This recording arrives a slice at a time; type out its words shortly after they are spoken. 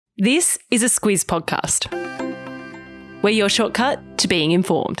This is a SQUIZ podcast. We're your shortcut to being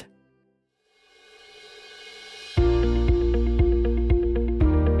informed.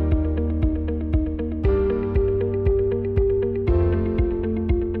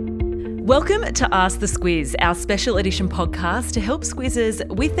 Welcome to Ask the SQUIZ, our special edition podcast to help squizzers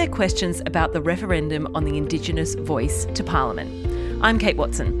with their questions about the referendum on the Indigenous voice to Parliament. I'm Kate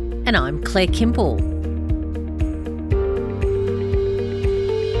Watson. And I'm Claire Kimball.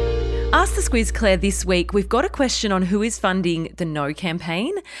 Ask the SQUIZ, Claire, this week we've got a question on who is funding the No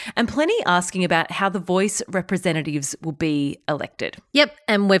campaign and plenty asking about how the voice representatives will be elected. Yep,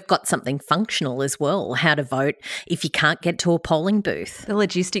 and we've got something functional as well, how to vote if you can't get to a polling booth. The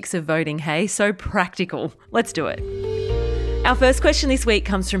logistics of voting, hey, so practical. Let's do it. Our first question this week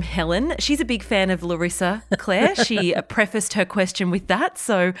comes from Helen. She's a big fan of Larissa, Claire. She prefaced her question with that,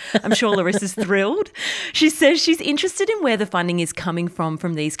 so I'm sure Larissa's thrilled. She says she's interested in where the funding is coming from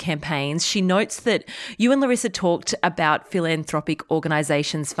these campaigns. She notes that you and Larissa talked about philanthropic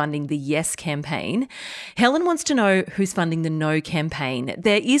organisations funding the Yes campaign. Helen wants to know who's funding the No campaign.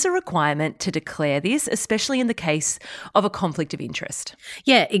 There is a requirement to declare this, especially in the case of a conflict of interest.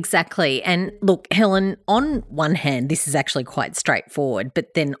 Yeah, exactly. And look, Helen, on one hand, this is actually quite straightforward,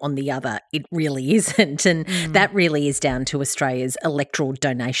 but then on the other, it really isn't. And that really is down to Australia's electoral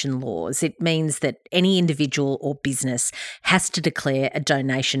donation laws. It means that any individual or business has to declare a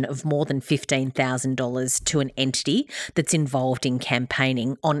donation of more than $15,000 to an entity that's involved in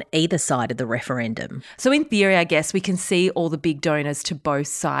campaigning on either side of the referendum. So in theory, I guess, we can see all the big donors to both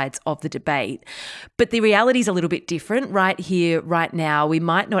sides of the debate. But the reality is a little bit different. Right here, right now, we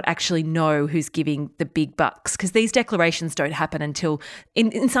might not actually know who's giving the big bucks because these declarations don't happen until,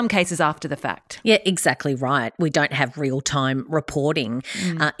 in some cases, after the fact. Yeah, exactly right. We don't have real-time reporting.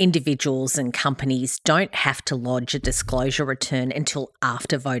 Individuals and companies don't have to lodge a disclosure return until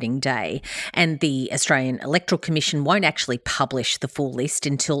after voting day. And the Australian Electoral Commission won't actually publish the full list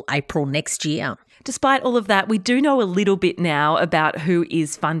until April next year. Despite all of that, we do know a little bit now about who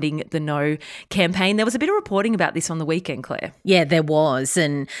is funding the No campaign. There was a bit of reporting about this on the weekend, Claire. Yeah, there was.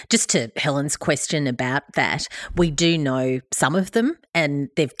 And just to Helen's question about that, we do know some of them, and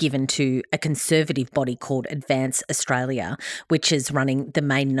they've given to a conservative body called Advance Australia, which is running the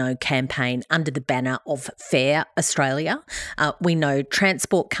main No campaign under the banner of Fair Australia. We know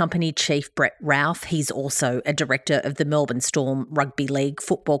Transport Company Chief Brett Ralph. He's also a director of the Melbourne Storm Rugby League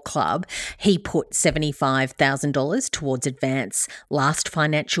Football Club. He put $75,000 towards Advance last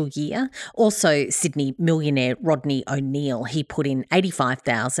financial year. Also, Sydney millionaire Rodney O'Neill, he put in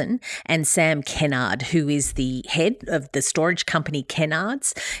 $85,000, and Sam Kennard, who is the head of the storage company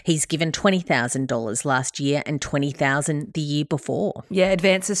Kennards, he's given $20,000 last year and $20,000 the year before. Yeah,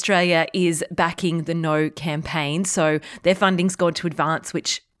 Advance Australia is backing the No campaign, so their funding's gone to Advance,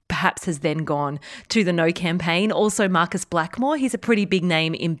 which perhaps has then gone to the No campaign. Also, Marcus Blackmore, he's a pretty big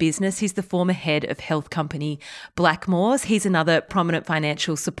name in business. He's the former head of health company Blackmores. He's another prominent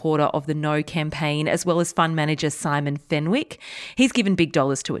financial supporter of the No campaign, as well as fund manager Simon Fenwick. He's given big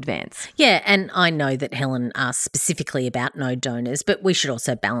dollars to Advance. Yeah, and I know that Helen asked specifically about No donors, but we should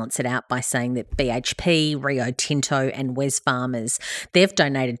also balance it out by saying that BHP, Rio Tinto and Wesfarmers, they've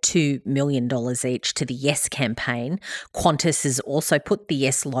donated $2 million each to the Yes campaign. Qantas has also put the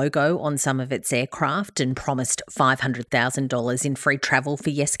Yes logo on some of its aircraft and promised $500,000 in free travel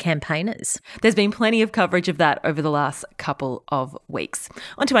for Yes campaigners. There's been plenty of coverage of that over the last couple of weeks.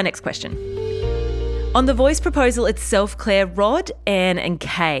 On to our next question. On the voice proposal itself, Claire, Rod, Anne and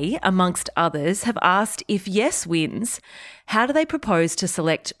Kay, amongst others, have asked if Yes wins, how do they propose to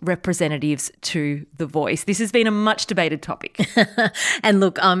select representatives to the voice? This has been a much debated topic. And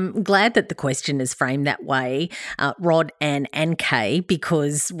look, I'm glad that the question is framed that way, Rod, Anne and Kay,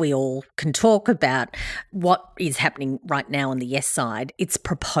 because we all can talk about what is happening right now on the Yes side. It's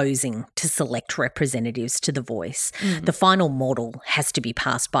proposing to select representatives to the voice. The final model has to be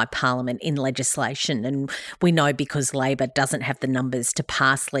passed by Parliament in legislation, and we know because Labor doesn't have the numbers to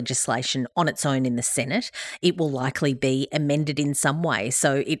pass legislation on its own in the Senate, it will likely be amended in some way.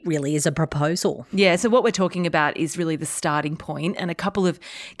 So it really is a proposal. Yeah, so what we're talking about is really the starting point, and a couple of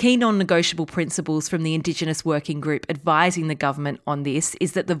key non-negotiable principles from the Indigenous Working Group advising the government on this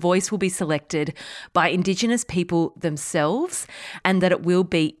is that the voice will be selected by Indigenous people themselves and that it will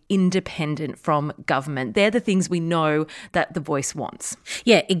be independent from government. They're the things we know that the voice wants.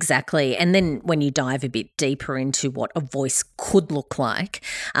 Yeah, exactly. And then when you dive dive a bit deeper into what a voice could look like,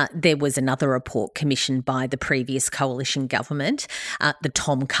 there was another report commissioned by the previous coalition government, the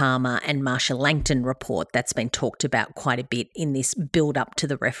Tom Calma and Marsha Langton report that's been talked about quite a bit in this build-up to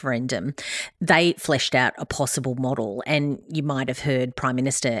the referendum. They fleshed out a possible model, and you might have heard Prime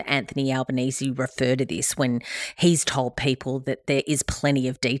Minister Anthony Albanese refer to this when he's told people that there is plenty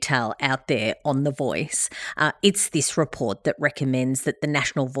of detail out there on the voice. It's this report that recommends that the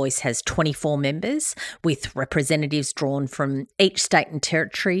National Voice has 24 members, with representatives drawn from each state and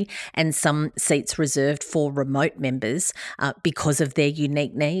territory, and some seats reserved for remote members because of their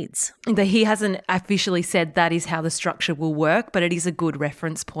unique needs. He hasn't officially said that is how the structure will work, but it is a good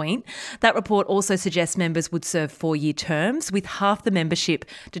reference point. That report also suggests members would serve 4-year terms, with half the membership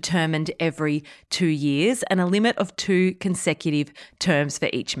determined every 2 years and a limit of 2 consecutive terms for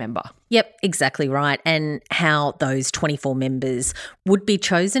each member. Yep, exactly right. And how those 24 members would be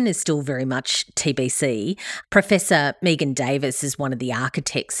chosen is still very much TBC. Professor Megan Davis is one of the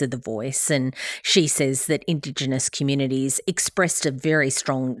architects of The Voice, and she says that Indigenous communities expressed a very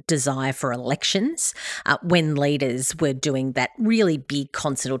strong desire for elections when leaders were doing that really big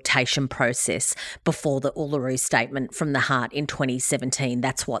consultation process before the Uluru Statement from the Heart in 2017.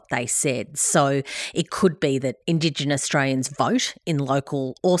 That's what they said. So it could be that Indigenous Australians vote in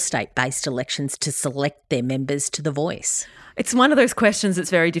local or state-based elections to select their members to The Voice. It's one of those questions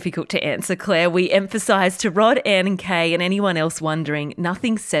that's very difficult to answer, Claire. We emphasise to Rod, Anne and Kay and anyone else wondering,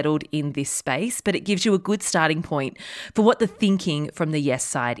 nothing's settled in this space, but it gives you a good starting point for what the thinking from the yes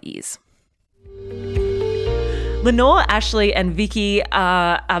side is. Lenore, Ashley and Vicky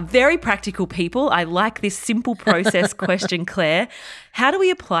are very practical people. I like this simple process question, Claire. How do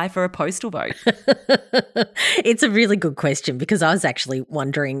we apply for a postal vote? It's a really good question because I was actually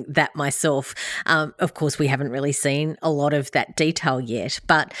wondering that myself. Of course, we haven't really seen a lot of that detail yet,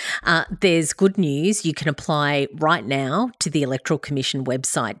 but there's good news. You can apply right now to the Electoral Commission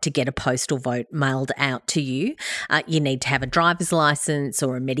website to get a postal vote mailed out to you. You need to have a driver's licence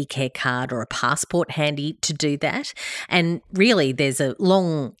or a Medicare card or a passport handy to do that. And really, there's a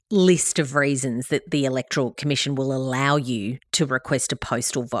long list of reasons that the Electoral Commission will allow you to request a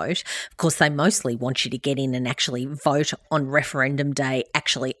postal vote. Of course, they mostly want you to get in and actually vote on referendum day,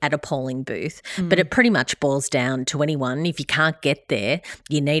 actually at a polling booth. But it pretty much boils down to anyone. If you can't get there,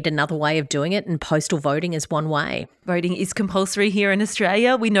 you need another way of doing it, and postal voting is one way. Voting is compulsory here in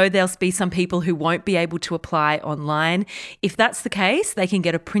Australia. We know there'll be some people who won't be able to apply online. If that's the case, they can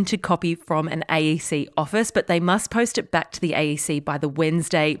get a printed copy from an AEC office, but they must post it back to the AEC by the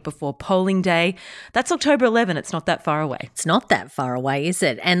Wednesday before polling day. That's October 11. It's not that far away. It's not that far away, is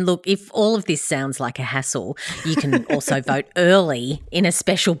it? And look, if all of this sounds like a hassle, you can also vote early in a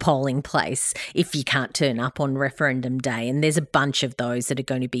special polling place if you can't turn up on referendum day. And there's a bunch of those that are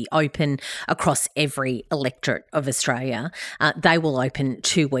going to be open across every electorate of Australia. They will open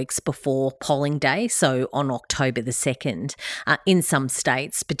 2 weeks before polling day, so on October the 2nd. In some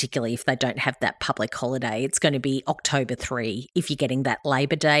states, particularly if they don't have that public holiday, it's going to be October 3 if you're getting that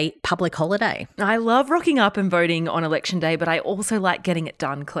Labor Day public holiday. I love rocking up and voting on election day, but I also like getting it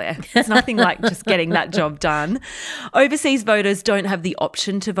done, Claire. It's nothing like just getting that job done. Overseas voters don't have the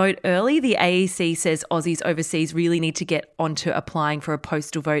option to vote early. The AEC says Aussies overseas really need to get onto applying for a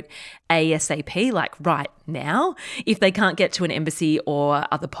postal vote ASAP, like right now, if they can't get to an embassy or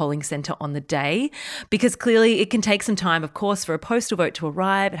other polling centre on the day, because clearly it can take some time, of course, for a postal vote to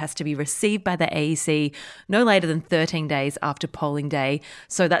arrive. It has to be received by the AEC no later than 13 days after polling day.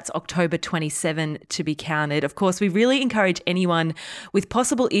 So that's October 27 to be counted. Of course, we really encourage anyone with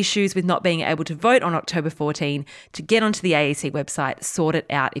possible issues with not being able to vote on October 14 to get onto the AEC website, sort it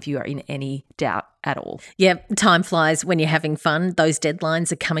out if you are in any doubt at all. Yeah, time flies when you're having fun. Those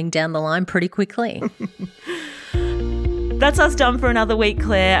deadlines are coming down the line pretty quickly. That's us done for another week,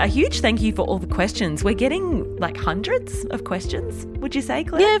 Claire. A huge thank you for all the questions. We're getting like hundreds of questions, would you say,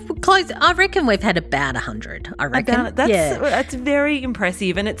 Claire? Yeah, close. I reckon we've had about 100, I reckon. That's very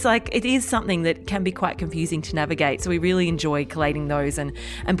impressive. And it's like, it is something that can be quite confusing to navigate. So we really enjoy collating those and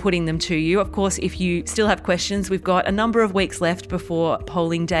putting them to you. Of course, if you still have questions, we've got a number of weeks left before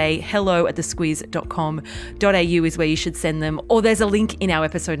polling day. hello@thesquiz.com.au is where you should send them. Or there's a link in our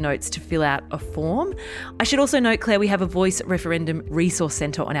episode notes to fill out a form. I should also note, Claire, we have a Voice Referendum Resource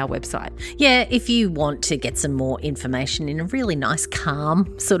Centre on our website. Yeah, if you want to get some more information in a really nice,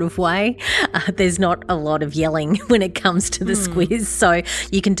 calm sort of way, there's not a lot of yelling when it comes to the SQUIZ, so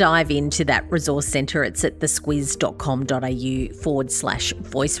you can dive into that resource centre. It's at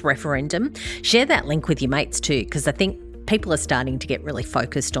thesquiz.com.au /voice referendum. Share that link with your mates too, because I think people are starting to get really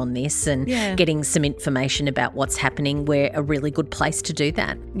focused on this and getting some information about what's happening, we're a really good place to do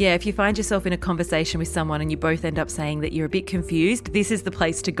that. Yeah, if you find yourself in a conversation with someone and you both end up saying that you're a bit confused, this is the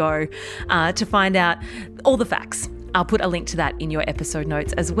place to go to find out all the facts. I'll put a link to that in your episode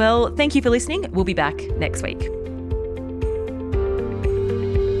notes as well. Thank you for listening. We'll be back next week.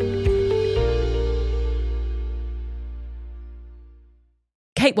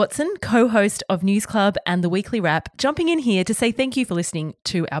 Kate Watson, co-host of News Club and The Weekly Wrap, jumping in here to say thank you for listening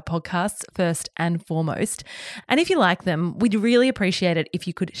to our podcasts first and foremost. And if you like them, we'd really appreciate it if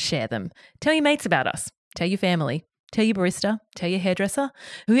you could share them. Tell your mates about us. Tell your family. Tell your barista. Tell your hairdresser.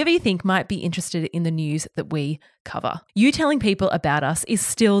 Whoever you think might be interested in the news that we cover. You telling people about us is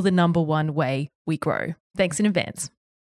still the number one way we grow. Thanks in advance.